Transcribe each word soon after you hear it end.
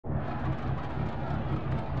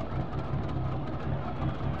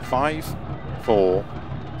5, 4,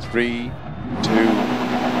 3, 2, 1,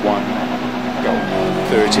 go.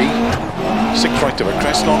 30, 6 right of a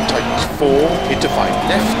crest long, tightens 4, into 5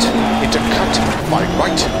 left, into cut, 5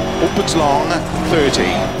 right, opens long, 30,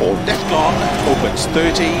 4 left long, opens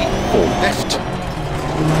 30, 4 left,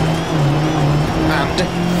 and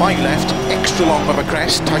 5 left, extra long of a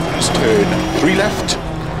crest, tightens turn, 3 left,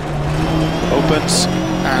 opens,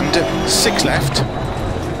 and 6 left,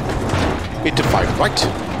 into 5 right,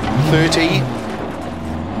 30,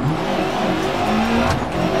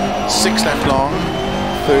 6 left long,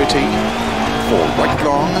 30, 4 right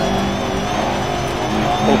long,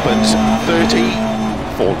 opens 30,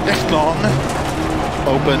 4 left long,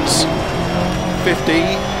 opens 50,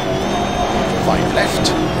 5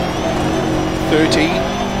 left, 30,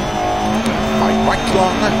 5 right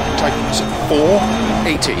long, tightens 4,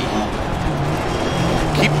 80.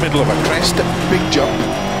 Keep middle of a crest, big jump,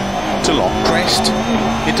 to long crest,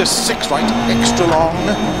 into 6 right, extra long,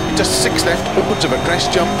 into 6 left, opens of a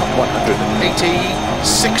crest jump, 180,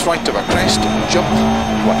 6 right of a crest, jump,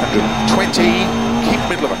 120, keep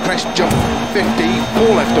middle of a crest jump, 50,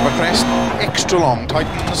 4 left of a crest, extra long,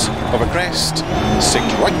 tightens of a crest, 6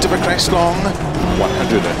 right of a crest long,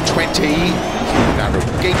 120, keep narrow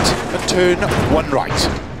gate, and turn 1 right.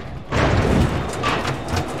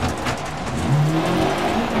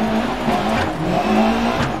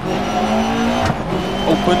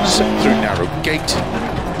 Opens through narrow gate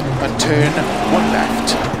and turn 1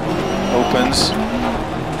 left, opens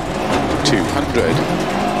 200,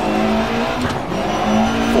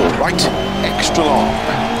 4 right, extra long,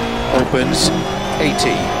 opens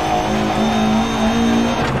 80,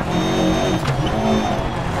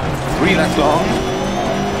 3 left long,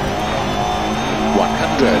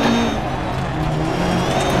 100,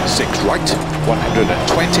 6 right,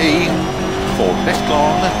 120, 4 left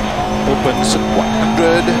long, opens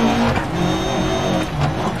 100,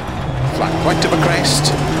 flat right of a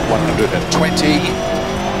crest, 120,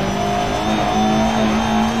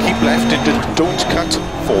 keep left into don't cut,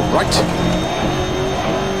 4 right,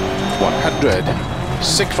 100,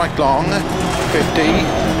 6 right long, 50,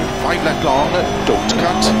 5 left long, don't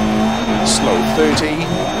cut, slow 30,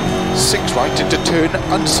 6 right into turn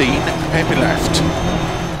unseen, heavy left,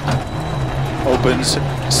 opens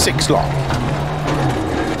 6 long,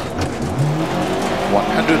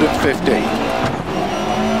 150,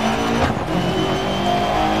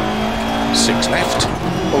 6 left,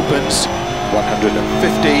 opens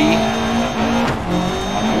 150,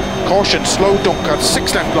 caution, slow, don't cut,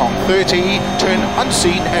 6 left long, 30, turn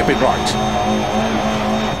unseen, hairpin right,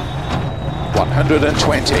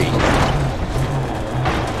 120,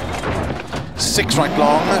 6 right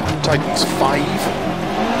long, tightens 5,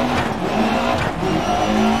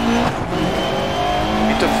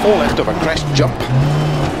 into 4 left of a crest jump,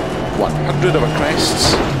 100 of a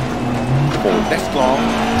crests, 4 left long,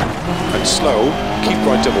 and slow, keep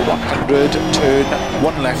right over 100, turn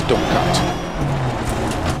 1 left, don't cut.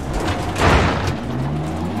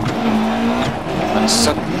 And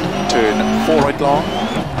sudden, turn 4 right long,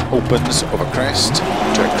 opens of a crest,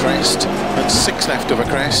 to a crest, and 6 left of a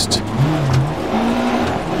crest,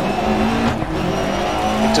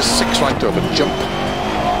 into 6 right over jump,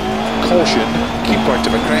 caution, keep right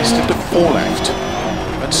of a crest into 4 left,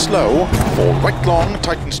 and slow, 4 right long,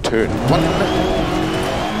 tightens turn 1,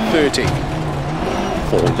 30,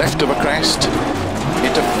 4 left of a crest,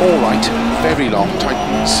 into 4 right, very long,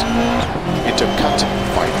 tightens, into cut,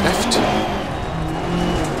 5 left,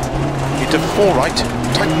 into 4 right,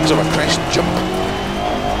 tightens of a crest, jump,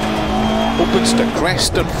 opens to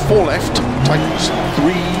crest and 4 left, tightens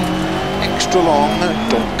 3, extra long,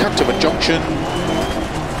 don't cut of a junction,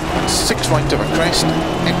 6 right of a crest,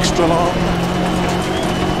 extra long,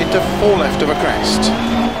 into 4 left of a crest,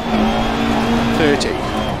 30,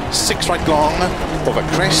 6 right long, of a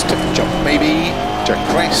crest, jump maybe, to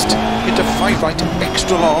crest, into 5 right,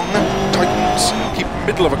 extra long, tightens, keep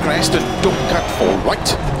middle of a crest and don't cut, 4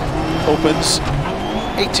 right, opens,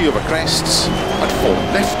 80 of a crests, and 4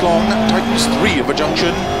 left long, tightens 3 of a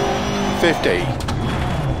junction, 50.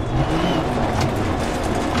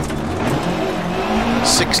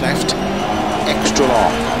 6 left, extra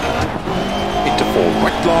long, into 4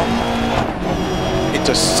 right long,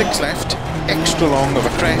 into 6 left, extra long of a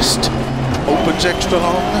crest, opens extra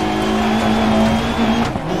long,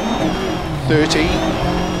 30,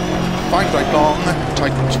 5 right long,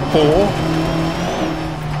 tightens 4,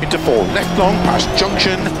 into 4 left long, past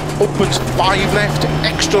junction, opens 5 left,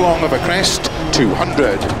 extra long of a crest,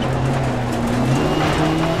 200.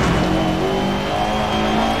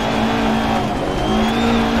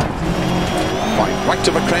 5 right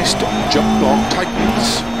of a crest, jump long,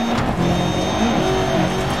 tightens,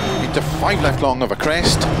 into 5 left long of a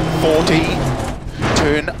crest, 40,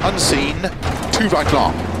 turn unseen, 2 right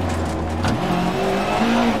long.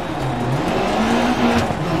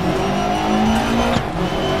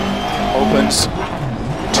 Opens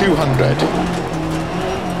 200.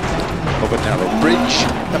 Over narrow bridge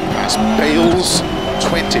and past Bales,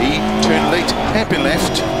 20, turn late, hairpin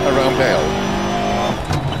left, around Bale.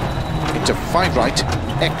 Into 5 right,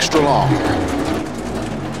 extra long.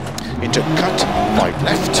 Into cut, 5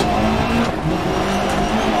 left.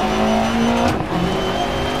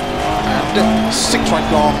 And 6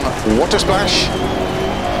 right long, water splash,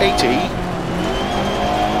 80.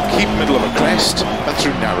 Keep middle of a crest and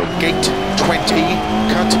through narrow gate, 20,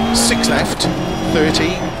 cut, 6 left,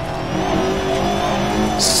 30.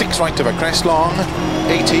 6 right of a crest long,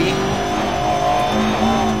 80.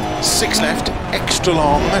 6 left, extra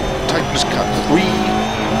long, tightens cut 3.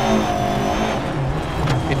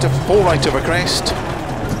 Into 4 right of a crest,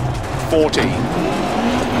 40.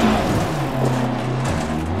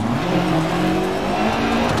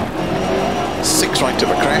 6 right of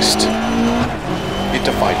a crest,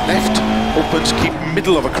 into 5 left, opens, keep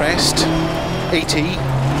middle of a crest, 80.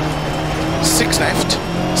 6 left,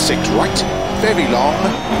 6 right, very long,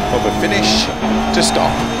 over finish, to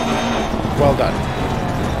stop. Well done.